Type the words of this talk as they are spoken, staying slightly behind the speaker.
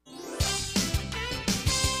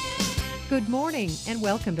Good morning and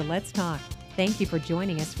welcome to Let's Talk. Thank you for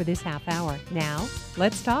joining us for this half hour. Now,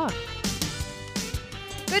 let's talk.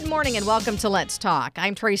 Good morning and welcome to Let's Talk.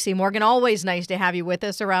 I'm Tracy Morgan. Always nice to have you with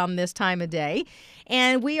us around this time of day.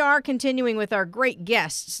 And we are continuing with our great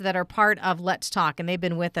guests that are part of Let's Talk, and they've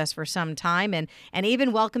been with us for some time and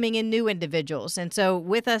even welcoming in new individuals. And so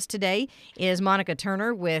with us today is Monica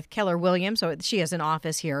Turner with Keller Williams. So she has an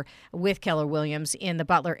office here with Keller Williams in the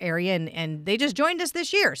Butler area, and they just joined us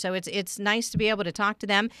this year. So it's nice to be able to talk to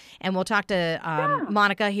them. And we'll talk to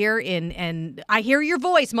Monica here. And I hear your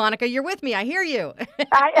voice, Monica. You're with me. I hear you.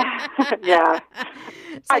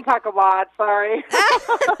 I talk a lot. Sorry.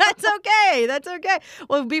 That's okay. That's okay.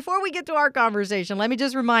 Well, before we get to our conversation, let me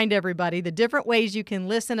just remind everybody the different ways you can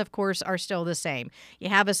listen, of course, are still the same. You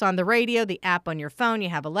have us on the radio, the app on your phone, you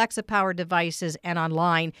have Alexa-powered devices, and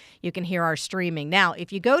online you can hear our streaming. Now,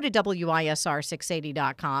 if you go to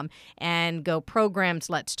WISR680.com and go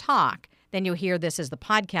Programs Let's Talk, then you'll hear this as the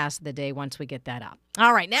podcast of the day once we get that up.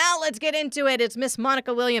 All right, now let's get into it. It's Miss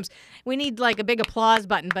Monica Williams. We need like a big applause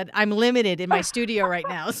button, but I'm limited in my studio right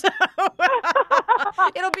now, so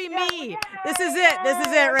it'll be me. This is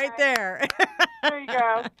it right there. There you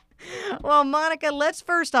go. Well, Monica, let's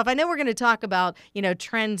first off, I know we're going to talk about,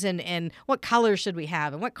 trends and what colors should we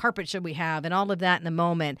have and what carpet should we have and all of that in a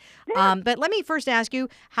moment. Yeah. But let me first ask you,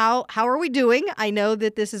 how are we doing? I know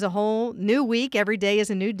that this is a whole new week. Every day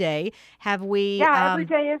is a new day. Have we? Yeah, every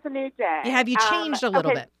day is a new day. Have you changed a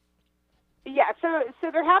little bit? Yeah, so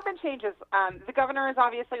there have been changes. The governor is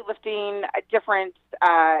obviously lifting different,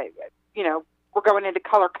 we're going into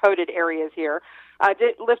color-coded areas here,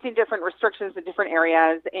 lifting different restrictions in different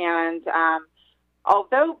areas. And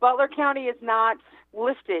although Butler County is not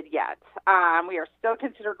listed yet, we are still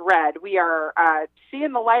considered red. We are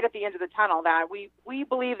seeing the light at the end of the tunnel that we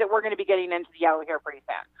believe that we're going to be getting into the yellow here pretty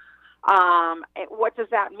soon. What does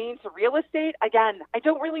that mean to real estate? Again, I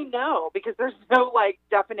don't really know because there's no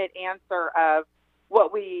definite answer of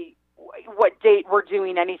what date we're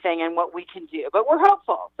doing anything and what we can do, but we're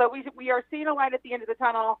hopeful. So we are seeing a light at the end of the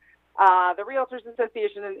tunnel. The Realtors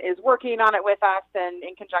Association is working on it with us and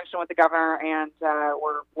in conjunction with the governor, and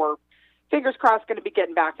we're fingers crossed going to be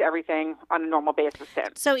getting back to everything on a normal basis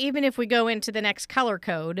soon. So even if we go into the next color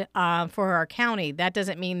code for our county, that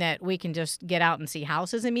doesn't mean that we can just get out and see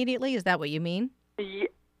houses immediately? Is that what you mean? Yeah,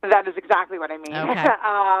 that is exactly what I mean. Okay.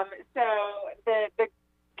 So the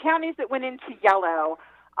counties that went into yellow,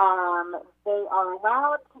 they are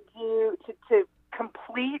allowed to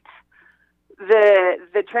complete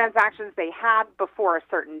the transactions they had before a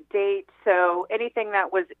certain date. So anything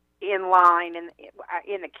that was in line in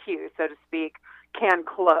the queue, so to speak, can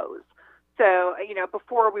close. So,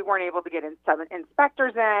 before we weren't able to get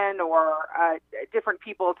inspectors in or different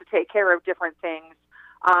people to take care of different things.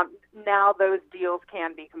 Now those deals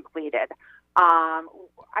can be completed.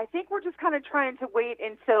 I think we're just kind of trying to wait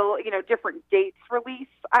until, different dates release.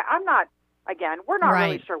 We're not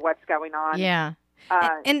really sure what's going on. Yeah.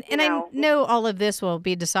 And I know all of this will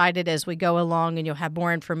be decided as we go along and you'll have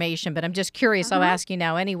more information, but I'm just curious. I'll ask you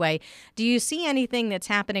now anyway. Do you see anything that's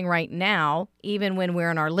happening right now, even when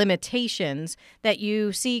we're in our limitations, that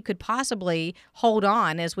you see could possibly hold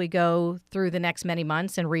on as we go through the next many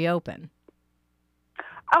months and reopen?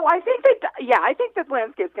 Oh, I think that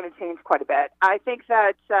landscape's going to change quite a bit. I think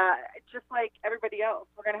that just like everybody else,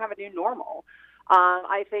 we're going to have a new normal.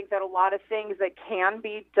 I think that a lot of things that can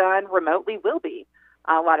be done remotely will be.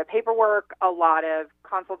 A lot of paperwork, a lot of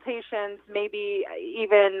consultations, maybe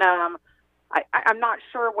even, I'm not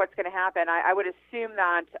sure what's going to happen. I would assume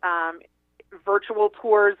that virtual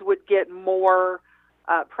tours would get more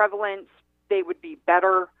prevalent. They would be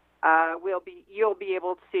better. You'll be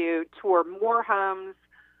able to tour more homes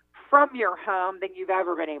from your home than you've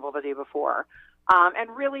ever been able to do before. And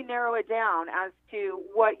really narrow it down as to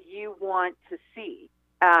what you want to see.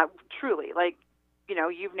 Truly,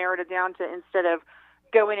 you've narrowed it down to instead of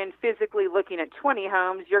going and physically looking at 20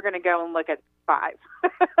 homes, you're going to go and look at 5.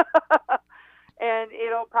 And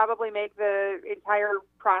it'll probably make the entire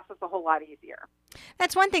process a whole lot easier.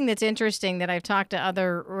 That's one thing that's interesting that I've talked to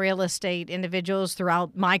other real estate individuals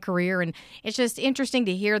throughout my career, and it's just interesting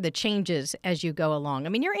to hear the changes as you go along. I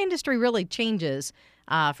mean, your industry really changes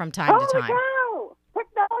from time to time. Oh,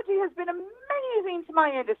 technology has been amazing to my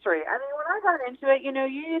industry. I mean, when I got into it, you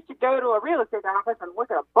used to go to a real estate office and look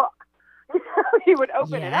at a book. You would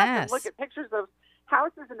open it up and look at pictures of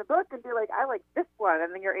houses in the book and be like, I like this one.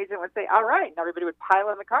 And then your agent would say, all right. And everybody would pile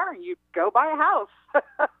in the car and you'd go buy a house.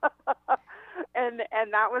 and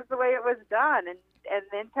that was the way it was done. And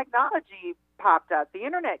then technology popped up. The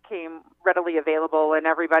internet came readily available and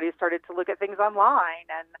everybody started to look at things online.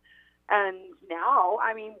 And And now,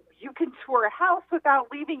 I mean, you can tour a house without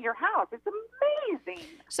leaving your house. It's amazing.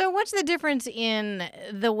 So, what's the difference in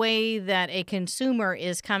the way that a consumer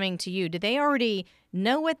is coming to you? Do they already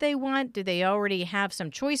know what they want? Do they already have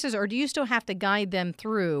some choices, or do you still have to guide them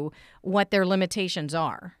through what their limitations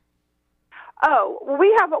are? Oh, well,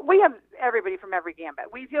 we have everybody from every gambit.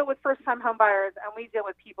 We deal with first-time home buyers, and we deal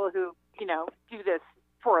with people who, do this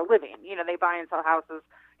for a living. They buy and sell houses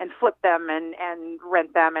and flip them and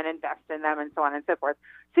rent them and invest in them and so on and so forth.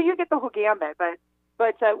 So you get the whole gambit.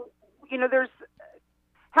 But there's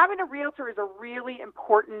having a realtor is a really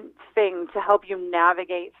important thing to help you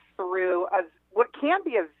navigate through what can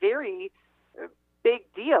be a very big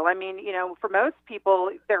deal. I mean, for most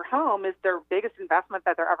people, their home is their biggest investment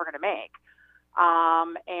that they're ever going to make.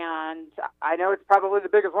 And I know it's probably the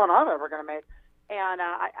biggest one I'm ever going to make. And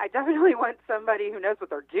I definitely want somebody who knows what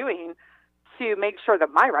they're doing to make sure that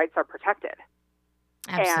my rights are protected.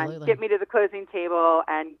 Absolutely. And get me to the closing table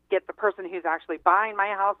and get the person who's actually buying my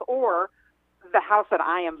house or the house that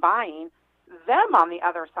I am buying, them on the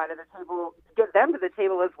other side of the table, get them to the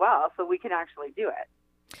table as well so we can actually do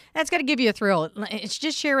it. That's got to give you a thrill.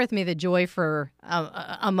 Just share with me the joy for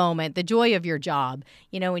a moment, the joy of your job,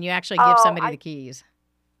 when you actually give somebody the keys.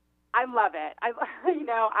 I love it.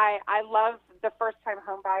 I love the first-time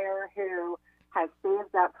home buyer who has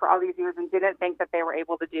saved up for all these years and didn't think that they were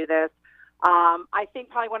able to do this. I think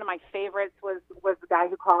probably one of my favorites was the guy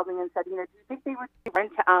who called me and said, do you think they would do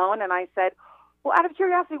rent to own? And I said, well, out of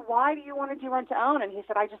curiosity, why do you want to do rent to own? And he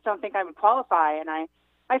said, I just don't think I would qualify. And I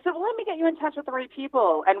said, well, let me get you in touch with the right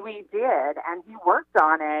people. And we did, and he worked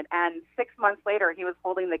on it. And 6 months later, he was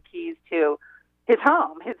holding the keys to his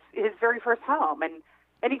home, his very first home. And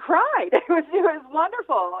he cried. It was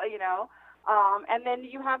wonderful, And then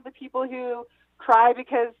you have the people who cry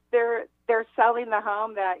because they're selling the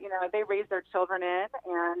home that they raised their children in,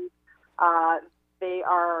 and they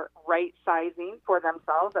are right sizing for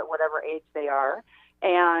themselves at whatever age they are,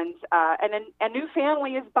 and a new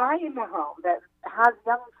family is buying the home that has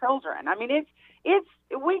young children. I mean, it's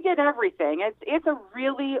we get everything. It's a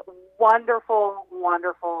really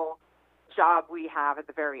wonderful job we have at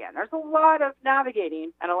the very end. There's a lot of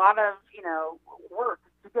navigating and a lot of work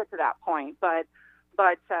to get to that point, but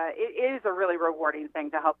it is a really rewarding thing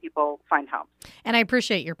to help people find homes. And I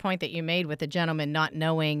appreciate your point that you made with the gentleman not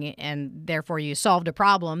knowing, and therefore you solved a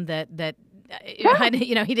problem that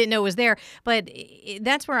he didn't know was there. But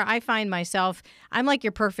that's where I find myself. I'm like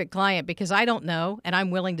your perfect client because I don't know, and I'm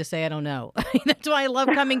willing to say I don't know. That's why I love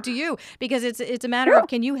coming to you, because it's a matter of,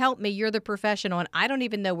 can you help me? You're the professional, and I don't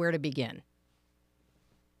even know where to begin.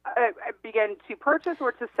 Begin to purchase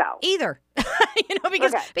or to sell? Either.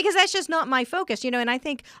 Because that's just not my focus, and I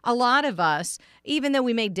think a lot of us, even though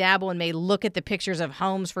we may dabble and may look at the pictures of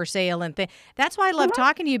homes for sale and that's why I love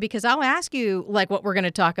talking to you, because I'll ask you like what we're going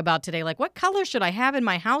to talk about today, like what color should I have in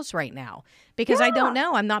my house right now? Because I don't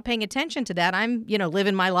know. I'm not paying attention to that. I'm,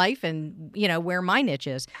 living my life and, where my niche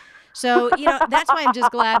is. So, that's why I'm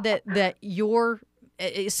just glad that you're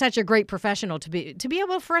such a great professional to be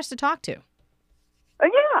able for us to talk to.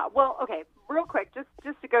 Yeah. Well, okay. Real quick, just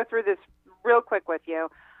to go through this real quick with you.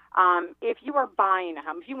 If you are buying a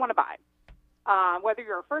home, if you want to buy, whether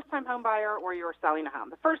you're a first-time home buyer or you're selling a home,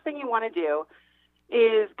 the first thing you want to do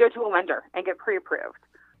is go to a lender and get pre-approved.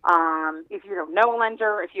 If you don't know a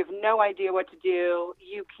lender, if you have no idea what to do,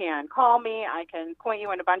 you can call me. I can point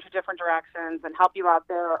you in a bunch of different directions and help you out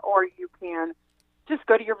there, or you can just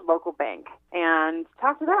go to your local bank and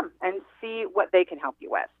talk to them and see what they can help you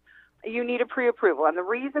with. You need a pre-approval. And the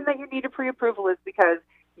reason that you need a pre-approval is because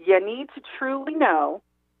you need to truly know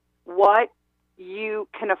what you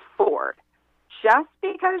can afford. Just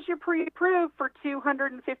because you're pre-approved for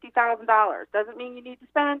 $250,000 doesn't mean you need to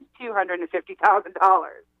spend $250,000.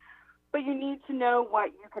 But you need to know what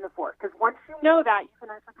you can afford. Because once you know that, you can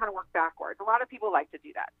actually kind of work backwards. A lot of people like to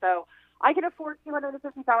do that. So I can afford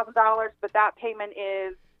 $250,000, but that payment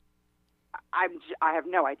is, I have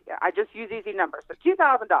no idea. I just use easy numbers. So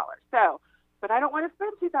 $2,000. So, but I don't want to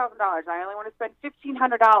spend $2,000. I only want to spend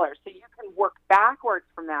 $1,500. So you can work backwards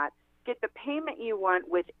from that, get the payment you want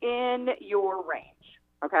within your range.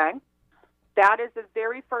 Okay? That is the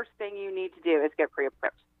very first thing you need to do is get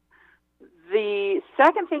pre-approved. The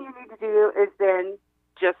second thing you need to do is then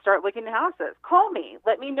just start looking at houses. Call me.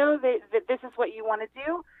 Let me know that this is what you want to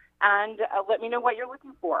do, and let me know what you're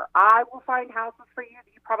looking for. I will find houses for you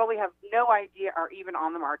that you probably have no idea are even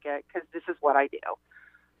on the market, because this is what I do.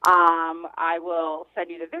 I will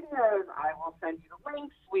send you the videos. I will send you the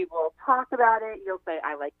links. We will talk about it. You'll say,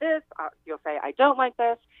 I like this. You'll say, I don't like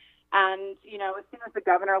this. And, as soon as the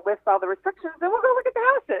governor lifts all the restrictions, then we'll go look at the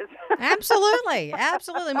houses. Absolutely.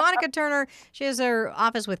 Absolutely. Monica Turner, she has her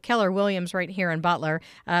office with Keller Williams right here in Butler,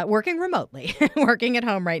 working remotely, working at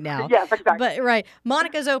home right now. Yes, exactly. But, right.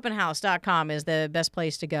 MonicasOpenHouse.com is the best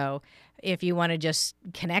place to go if you want to just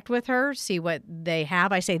connect with her, see what they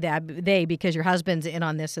have. I say they because your husband's in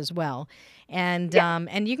on this as well. And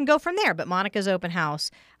and you can go from there. But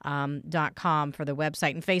MonicasOpenHouse.com for the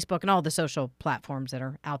website and Facebook and all the social platforms that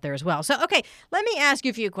are out there as well. So, okay, let me ask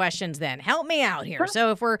you a few questions then. Help me out here. Sure.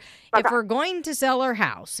 So if we're going to sell our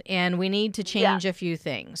house and we need to change a few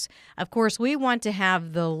things, of course, we want to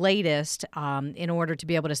have the latest in order to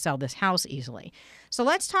be able to sell this house easily. So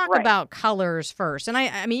let's talk about colors first. And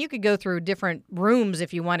I mean, you could go through different rooms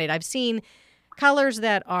if you wanted. I've seen colors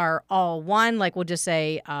that are all one, like we'll just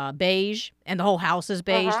say beige, and the whole house is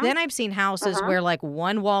beige. Then I've seen houses where like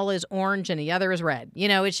one wall is orange and the other is red.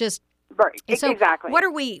 It's just so exactly.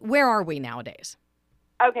 Where are we nowadays?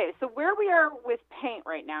 Okay, so where we are with paint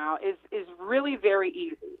right now is really very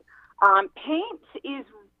easy. Paint is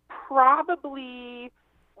probably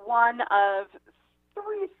one of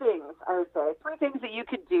three things that you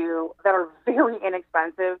could do that are very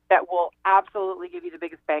inexpensive that will absolutely give you the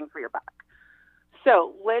biggest bang for your buck.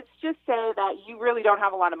 So let's just say that you really don't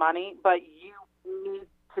have a lot of money, but you need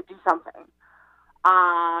to do something.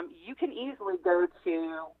 You can easily go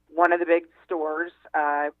to one of the big stores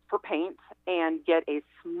for paint and get a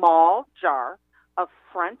small jar of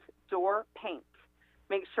front door paint.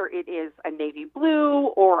 Make sure it is a navy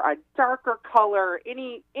blue or a darker color,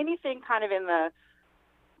 anything kind of in the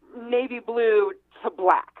navy blue to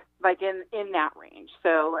black, like in that range.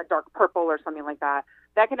 So a dark purple or something like that.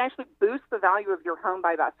 That can actually boost the value of your home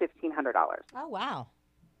by about $1,500. Oh, wow.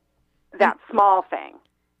 That small thing.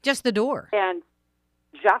 Just the door. And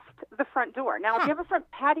just the front door. Now, if you have a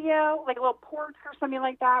front patio, like a little porch or something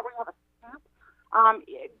like that, where you have a stoop,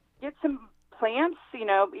 get some plants. You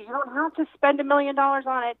don't have to spend $1 million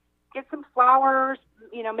on it. Get some flowers,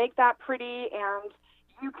 make that pretty, and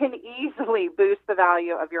you can easily boost the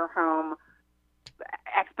value of your home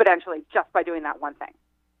exponentially just by doing that one thing.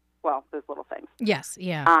 Well, those little things. Yes,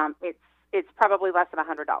 yeah. It's probably less than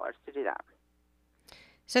 $100 to do that.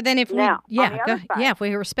 So then if if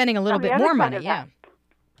we were spending a little bit more money,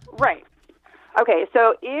 Right. Okay,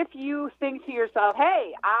 so if you think to yourself,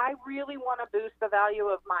 hey, I really want to boost the value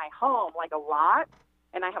of my home like a lot,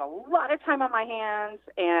 and I have a lot of time on my hands,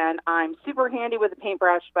 and I'm super handy with a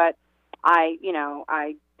paintbrush, but I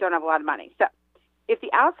don't have a lot of money. So if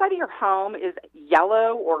the outside of your home is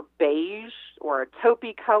yellow or beige or a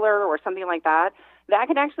taupey color or something like that, that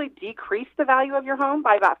can actually decrease the value of your home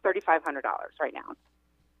by about $3,500 right now.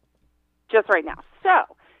 Just right now.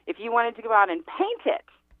 So if you wanted to go out and paint it,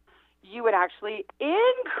 you would actually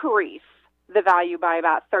increase the value by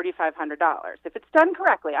about $3,500 if it's done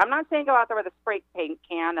correctly. I'm not saying go out there with a spray paint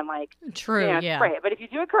can and spray it, but if you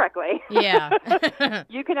do it correctly,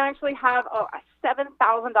 you can actually have a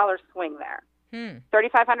 $7,000 swing there.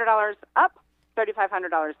 $3,500 up,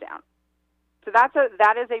 $3,500 down. So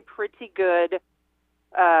that is a pretty good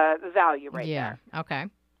value right there. Okay.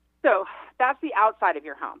 So that's the outside of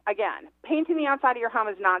your home. Again, painting the outside of your home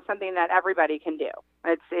is not something that everybody can do.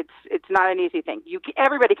 It's not an easy thing.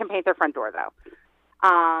 Everybody can paint their front door though,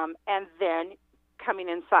 and then coming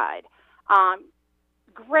inside.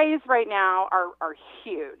 Grays right now are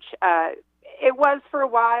huge. It was for a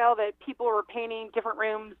while that people were painting different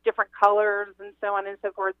rooms, different colors, and so on and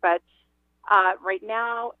so forth. But right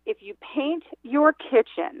now, if you paint your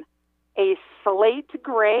kitchen a slate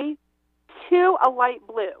gray to a light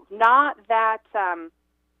blue, not that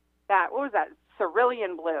what was that,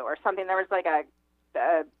 cerulean blue or something. There was like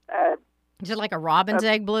is it like a robin's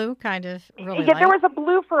egg blue kind of? Really there was a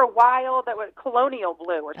blue for a while that was colonial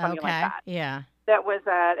blue or something like that. Yeah. It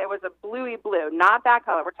was a bluey blue, not that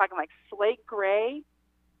color. We're talking like slate gray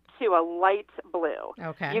to a light blue.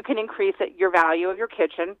 Okay. You can increase your value of your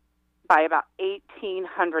kitchen by about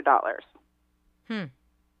 $1,800.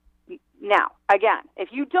 Now, again, if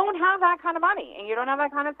you don't have that kind of money and you don't have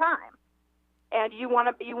that kind of time, and you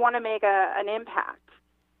want to make an impact,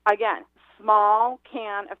 again, small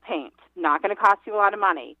can of paint, not going to cost you a lot of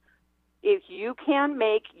money. If you can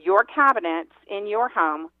make your cabinets in your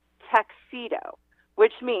home tuxedo,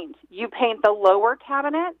 which means you paint the lower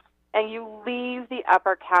cabinets and you leave the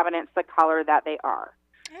upper cabinets the color that they are.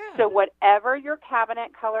 Yeah. So whatever your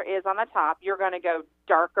cabinet color is on the top, you're going to go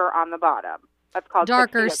darker on the bottom. That's called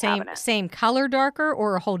darker, cabinet. same color darker,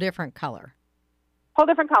 or a whole different color? Whole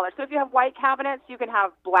different color. So if you have white cabinets, you can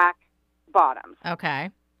have black bottoms. Okay.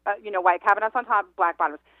 White cabinets on top, black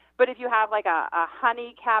bottoms. But if you have like a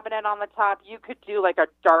honey cabinet on the top, you could do like a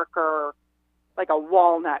darker, like a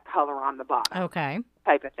walnut color on the bottom. Okay.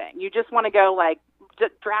 Type of thing. You just want to go like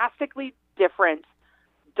drastically different,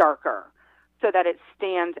 darker, so that it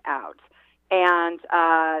stands out. And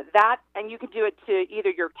and you can do it to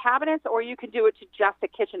either your cabinets or you can do it to just a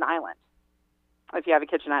kitchen island, if you have a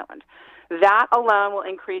kitchen island. That alone will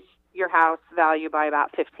increase your house value by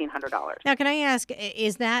about $1,500. Now, can I ask,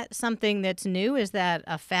 is that something that's new? Is that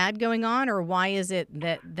a fad going on, or why is it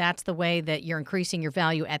that that's the way that you're increasing your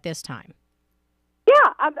value at this time?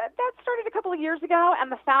 Yeah, that started a couple of years ago, and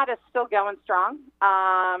the fad is still going strong.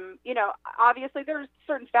 Obviously, there's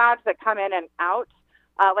certain fads that come in and out,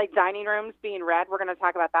 like dining rooms being red. We're going to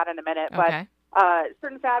talk about that in a minute. Okay. But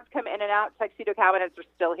certain fads come in and out. Tuxedo cabinets are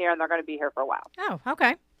still here, and they're going to be here for a while. Oh,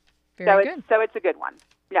 okay. Very good. So it's a good one.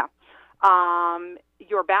 Yeah.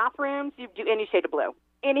 Your bathrooms, you do any shade of blue.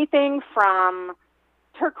 Anything from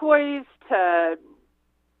turquoise to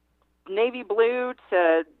navy blue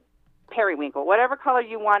to periwinkle. Whatever color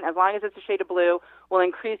you want, as long as it's a shade of blue, will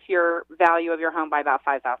increase your value of your home by about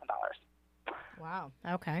 $5,000. Wow.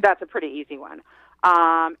 Okay. That's a pretty easy one.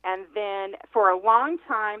 And then for a long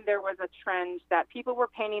time, there was a trend that people were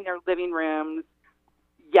painting their living rooms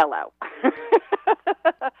yellow.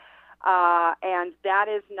 And that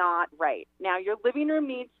is not right. Now, your living room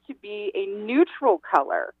needs to be a neutral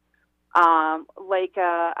color, like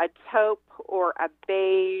a taupe or a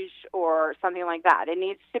beige or something like that. It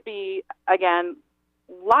needs to be, again,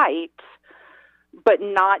 light, but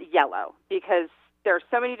not yellow, because there are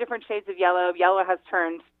so many different shades of yellow. Yellow has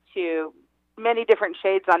turned to many different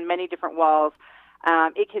shades on many different walls.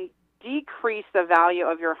 It can decrease the value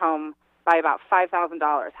of your home by about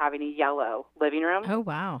 $5,000 having a yellow living room. Oh,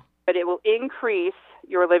 wow. But it will increase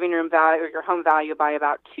your living room value or your home value by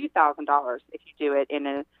about $2,000 if you do it in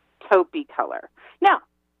a taupey color. Now,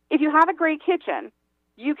 if you have a gray kitchen,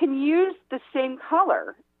 you can use the same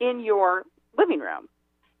color in your living room.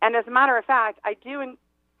 And as a matter of fact, I do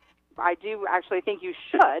actually think you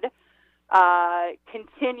should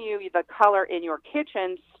continue the color in your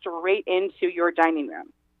kitchen straight into your dining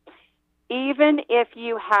room. Even if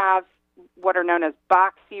you have what are known as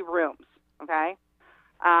boxy rooms, okay?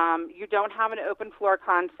 You don't have an open floor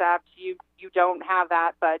concept. You don't have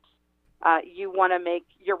that, but you want to make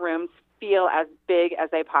your rooms feel as big as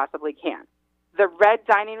they possibly can. The red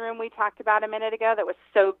dining room we talked about a minute ago that was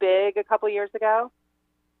so big a couple years ago,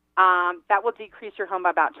 that will decrease your home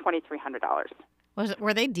by about $2,300.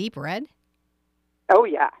 Were they deep red? Oh,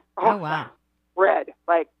 yeah. Oh, wow. Red,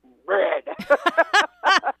 like red.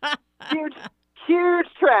 Huge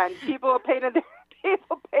trend. People painted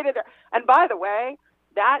their, and by the way,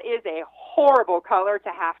 that is a horrible color to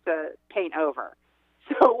have to paint over.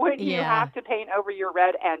 So when you have to paint over your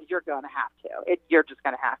red, and you're going to have to, you're just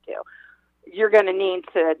going to have to, you're going to need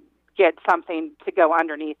to get something to go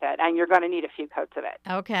underneath it, and you're going to need a few coats of it.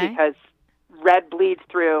 Okay. Because red bleeds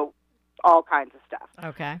through all kinds of stuff.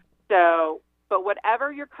 Okay. So, but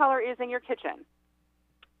whatever your color is in your kitchen,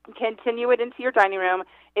 continue it into your dining room.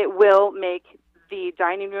 It will make the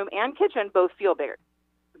dining room and kitchen both feel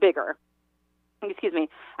bigger. Excuse me.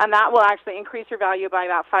 And that will actually increase your value by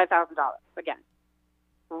about $5,000. Again,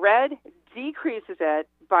 red decreases it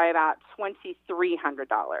by about $2,300.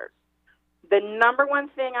 The number one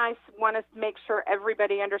thing I want to make sure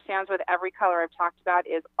everybody understands with every color I've talked about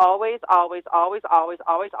is always, always, always, always,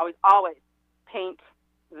 always, always, always paint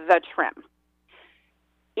the trim.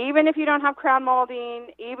 Even if you don't have crown molding,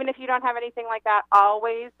 even if you don't have anything like that,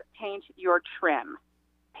 always paint your trim.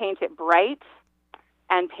 Paint it bright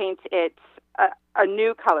and paint it a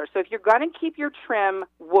new color. So if you're going to keep your trim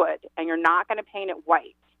wood and you're not going to paint it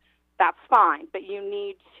white, that's fine, but you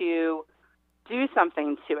need to do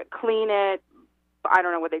something to it. Clean it. I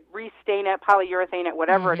don't know, whether they restain it, polyurethane it,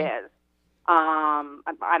 whatever it is. I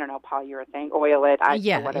don't know, polyurethane, oil it,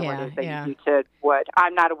 whatever it is that you do to wood.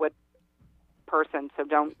 I'm not a wood person, so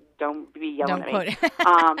don't be yelling at me.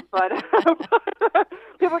 But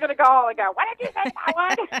people are going to call and go, "What did you say that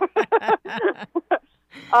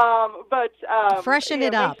one?" Freshen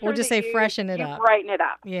it up. We'll just say freshen it up. Brighten it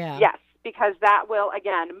up. Yeah. Yes, because that will,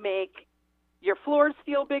 again, make your floors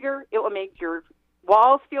feel bigger. It will make your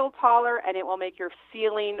walls feel taller, and it will make your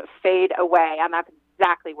ceiling fade away, and that's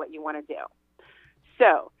exactly what you want to do.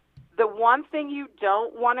 So the one thing you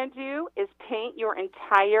don't want to do is paint your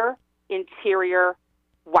entire interior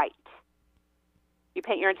white. You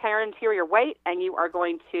paint your entire interior white, and you are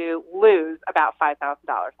going to lose about $5,000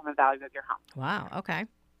 on the value of your home. Wow, okay.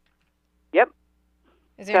 Yep.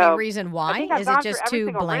 Is there any reason why? Is it just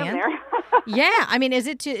too bland? Yeah, I mean, is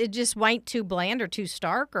it just white too bland or too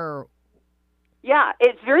stark, or? Yeah,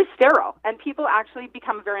 it's very sterile, and people actually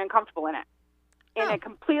become very uncomfortable in it. In Oh. a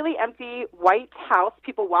completely empty white house,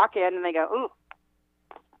 people walk in and they go, ooh,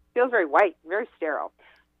 feels very white, very sterile.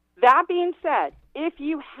 That being said, if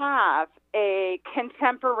you have a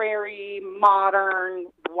contemporary, modern,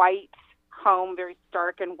 white home, very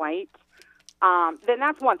stark and white, then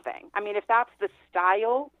that's one thing. I mean, if that's the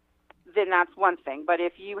style, then that's one thing. But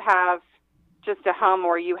if you have just a home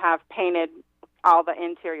where you have painted all the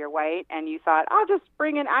interior white and you thought, I'll just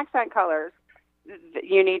bring in accent colors,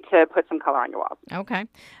 you need to put some color on your walls. Okay.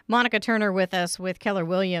 Monica Turner with us with Keller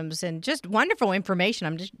Williams, and just wonderful information.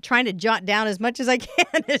 I'm just trying to jot down as much as I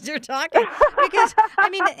can as you're talking. Because, I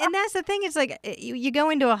mean, and that's the thing. It's like you go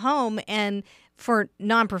into a home, and for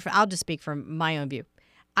I'll just speak from my own view.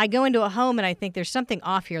 I go into a home and I think there's something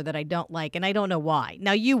off here that I don't like, and I don't know why.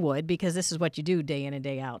 Now, you would, because this is what you do day in and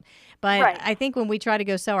day out. But Right. I think when we try to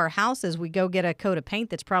go sell our houses, we go get a coat of paint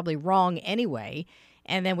that's probably wrong anyway.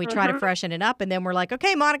 And then we try to freshen it up, and then we're like,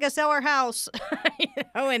 okay, Monica, sell our house.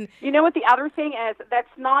 And You know what the other thing is? That's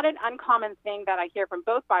not an uncommon thing that I hear from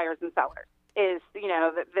both buyers and sellers is,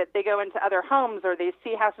 that they go into other homes or they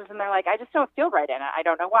see houses and they're like, I just don't feel right in it. I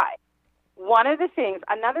don't know why. Another thing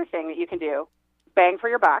that you can do, bang for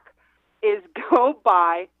your buck, is go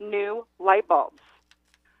buy new light bulbs.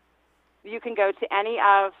 You can go to any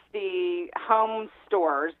of the home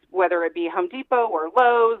stores, whether it be Home Depot or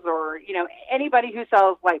Lowe's or, anybody who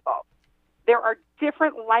sells light bulbs. There are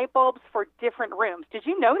different light bulbs for different rooms. Did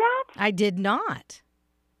you know that? I did not.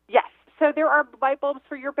 Yes. So there are light bulbs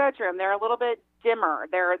for your bedroom. They're a little bit dimmer.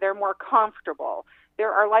 They're more comfortable.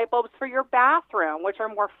 There are light bulbs for your bathroom, which are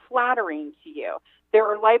more flattering to you. There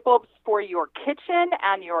are light bulbs for your kitchen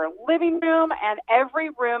and your living room and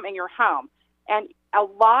every room in your home. And a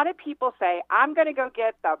lot of people say, I'm going to go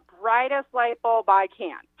get the brightest light bulb I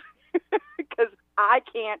can because I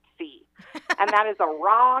can't see. And that is a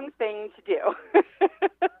wrong thing to do.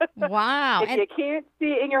 Wow. If you can't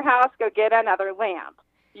see in your house, go get another lamp.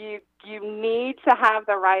 You need to have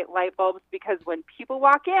the right light bulbs because when people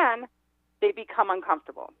walk in, they become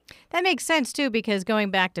uncomfortable. That makes sense, too, because going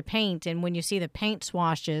back to paint, and when you see the paint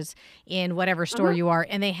swatches in whatever store you are,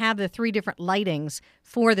 and they have the 3 different lightings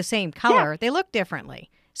for the same color, they look differently.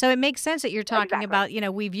 So it makes sense that you're talking about,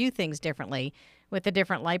 we view things differently with the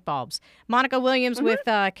different light bulbs. Monica Williams with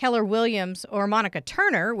Keller Williams, or Monica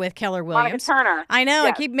Turner with Keller Williams. Monica Turner. I know,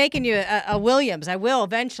 Yes. I keep making you a Williams. I will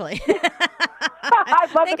eventually.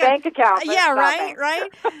 I'd love the bank account. but Yeah, nothing. right.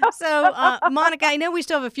 So, Monica, I know we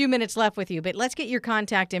still have a few minutes left with you, but let's get your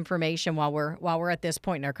contact information while we're at this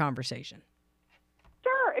point in our conversation.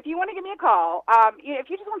 Sure. If you want to give me a call, if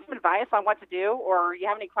you just want some advice on what to do or you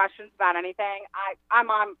have any questions about anything,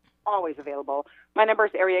 I'm always available. My number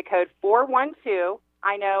is area code 412.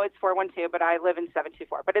 I know it's 412, but I live in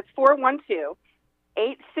 724. But it's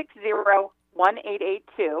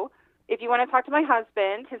 412-860-1882. If you want to talk to my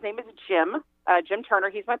husband, his name is Jim Turner.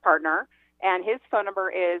 He's my partner. And his phone number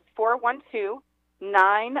is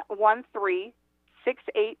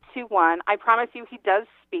 412-913-6821. I promise you he does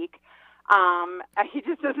speak. He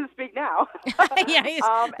just doesn't speak now. Yeah, he's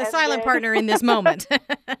the silent partner in this moment.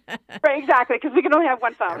 Right, exactly, because we can only have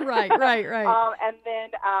one phone. Right. And then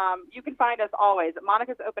you can find us always at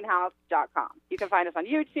monicasopenhouse.com. You can find us on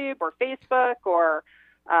YouTube or Facebook or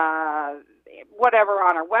whatever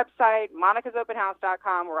on our website,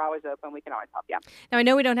 monicasopenhouse.com. We're always open. We can always help you. Now, I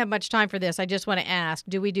know we don't have much time for this. I just want to ask,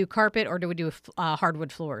 do we do carpet or do we do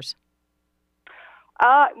hardwood floors?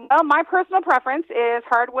 Well, my personal preference is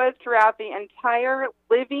hardwood throughout the entire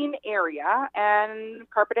living area and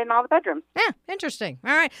carpet in all the bedrooms. Yeah, interesting.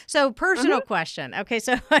 All right. So, personal question. Okay,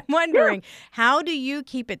 so I'm wondering, how do you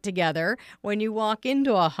keep it together when you walk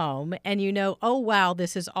into a home and oh, wow,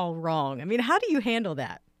 this is all wrong? I mean, how do you handle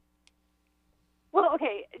that? Well,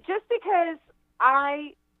 okay, just because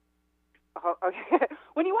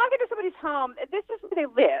when you walk into somebody's home, this is where they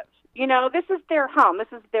live. This is their home.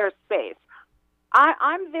 This is their space.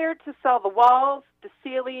 I'm there to sell the walls, the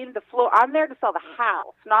ceiling, the floor. I'm there to sell the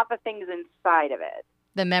house, not the things inside of it.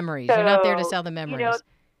 The memories. So, you're not there to sell the memories.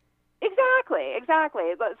 Exactly.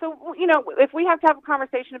 So, if we have to have a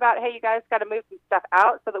conversation about, hey, you guys got to move some stuff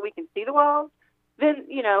out so that we can see the walls, then,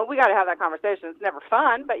 we got to have that conversation. It's never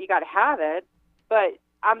fun, but you got to have it. But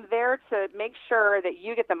I'm there to make sure that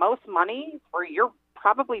you get the most money for your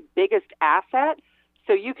probably biggest asset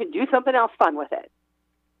so you can do something else fun with it.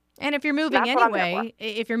 And if you're moving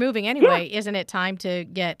anyway, isn't it time to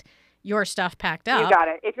get your stuff packed up? You got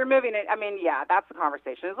it. If you're moving it, that's the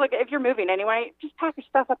conversation. It's like, if you're moving anyway, just pack your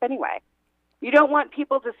stuff up anyway. You don't want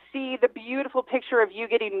people to see the beautiful picture of you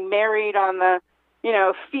getting married on the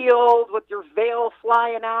field with your veil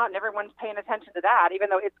flying out and everyone's paying attention to that, even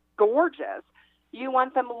though it's gorgeous. You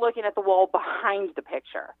want them looking at the wall behind the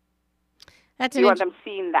picture. You want them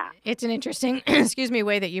seeing that. It's an interesting,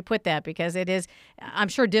 way that you put that, because it is, I'm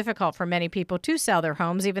sure, difficult for many people to sell their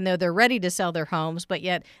homes, even though they're ready to sell their homes, but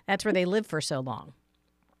yet that's where they live for so long.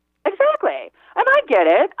 Exactly. And I get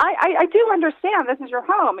it. I do understand this is your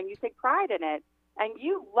home and you take pride in it and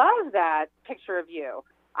you love that picture of you.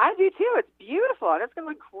 I do too. It's beautiful and it's going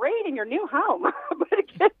to look great in your new home. But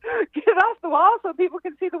get it off the wall so people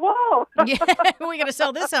can see the wall. Yeah, we got to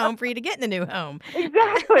sell this home for you to get in the new home.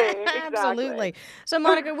 Exactly. Absolutely. So,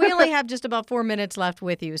 Monica, we only have just about 4 minutes left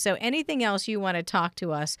with you. So anything else you want to talk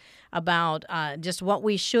to us about, just what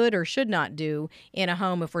we should or should not do in a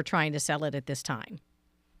home if we're trying to sell it at this time?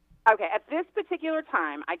 Okay. At this particular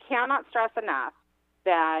time, I cannot stress enough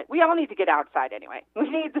that we all need to get outside anyway. We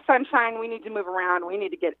need the sunshine. We need to move around. We need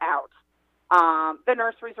to get out. The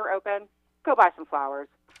nurseries are open. Go buy some flowers.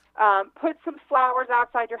 Put some flowers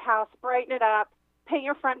outside your house. Brighten it up. Paint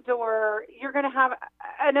your front door. You're going to have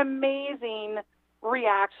an amazing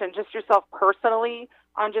reaction, just yourself personally,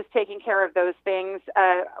 on just taking care of those things.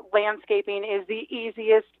 Landscaping is the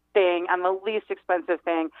easiest thing and the least expensive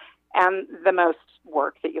thing and the most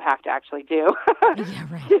work that you have to actually do. Yeah,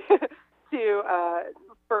 right.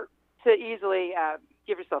 to easily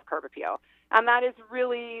give yourself curb appeal. And that is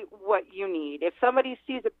really what you need. If somebody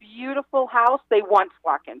sees a beautiful house, they want to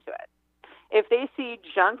walk into it. If they see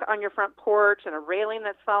junk on your front porch and a railing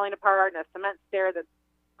that's falling apart and a cement stair that's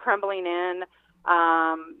crumbling in,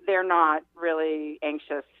 they're not really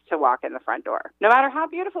anxious to walk in the front door, no matter how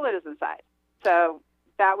beautiful it is inside. So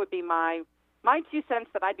that would be my 2 cents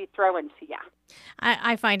that I'd be throwing to you.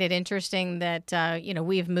 I find it interesting that,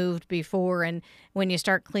 we've moved before, and when you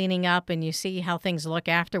start cleaning up and you see how things look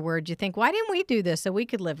afterwards, you think, why didn't we do this so we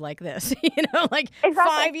could live like this, Exactly.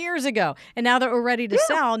 5 years ago? And now that we're ready to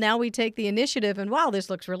sell, now we take the initiative and, wow, this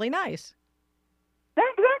looks really nice.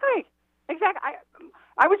 Exactly.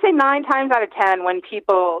 I would say 9 times out of 10 when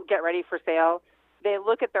people get ready for sale, they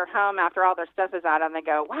look at their home after all their stuff is out and they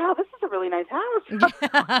go, wow, this is a really nice house.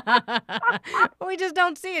 We just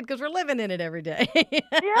don't see it because we're living in it every day.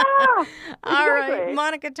 Yeah. All right.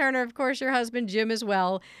 Monica Turner, of course, your husband, Jim, as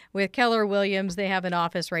well, with Keller Williams. They have an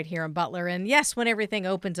office right here in Butler. And yes, when everything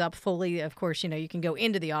opens up fully, of course, you can go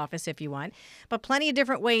into the office if you want. But plenty of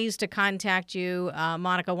different ways to contact you.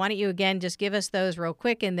 Monica, why don't you, again, just give us those real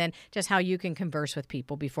quick and then just how you can converse with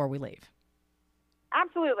people before we leave.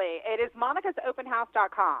 Absolutely. It is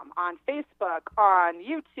monicasopenhouse.com, on Facebook, on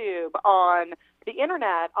YouTube, on the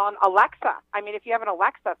Internet, on Alexa. I mean, if you have an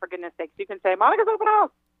Alexa, for goodness sakes, you can say, Monica's Open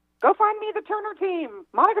House. Go find me the Turner team,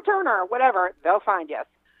 Monica Turner, whatever. They'll find you.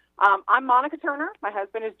 I'm Monica Turner. My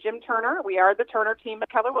husband is Jim Turner. We are the Turner team at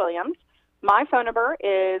Keller Williams. My phone number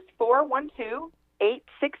is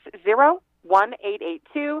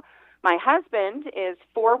 412-860-1882. My husband is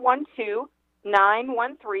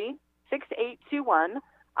 412-913-6821.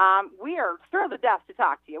 We are thrilled to death to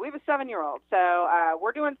talk to you. We have a 7-year-old, so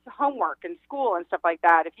we're doing some homework and school and stuff like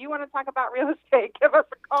that. If you want to talk about real estate, give us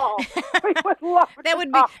a call. We would love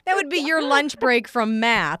that would be your lunch break from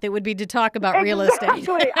math. It would be to talk about real estate.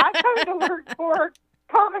 Exactly. I'm coming to learn more.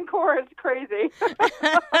 Common Core is crazy.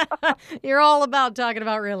 You're all about talking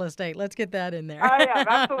about real estate. Let's get that in there. I am,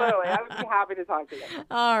 absolutely. I would be happy to talk to you.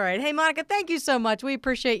 All right. Hey, Monica, thank you so much. We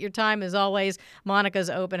appreciate your time as always.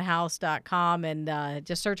 MonicasOpenHouse.com, and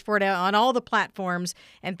just search for it on all the platforms.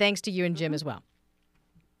 And thanks to you and Jim as well.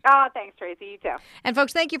 Oh, thanks, Tracy. You too. And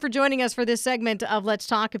folks, thank you for joining us for this segment of Let's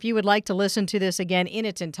Talk. If you would like to listen to this again in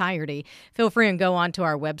its entirety, feel free and go on to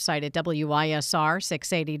our website at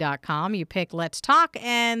WISR680.com. You pick Let's Talk,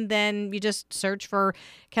 and then you just search for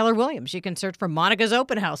Keller Williams. You can search for Monica's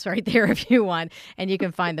Open House right there if you want, and you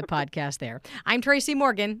can find the podcast there. I'm Tracy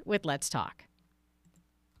Morgan with Let's Talk.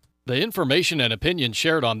 The information and opinions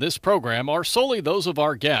shared on this program are solely those of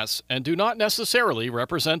our guests and do not necessarily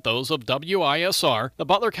represent those of WISR, the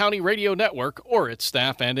Butler County Radio Network, or its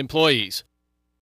staff and employees.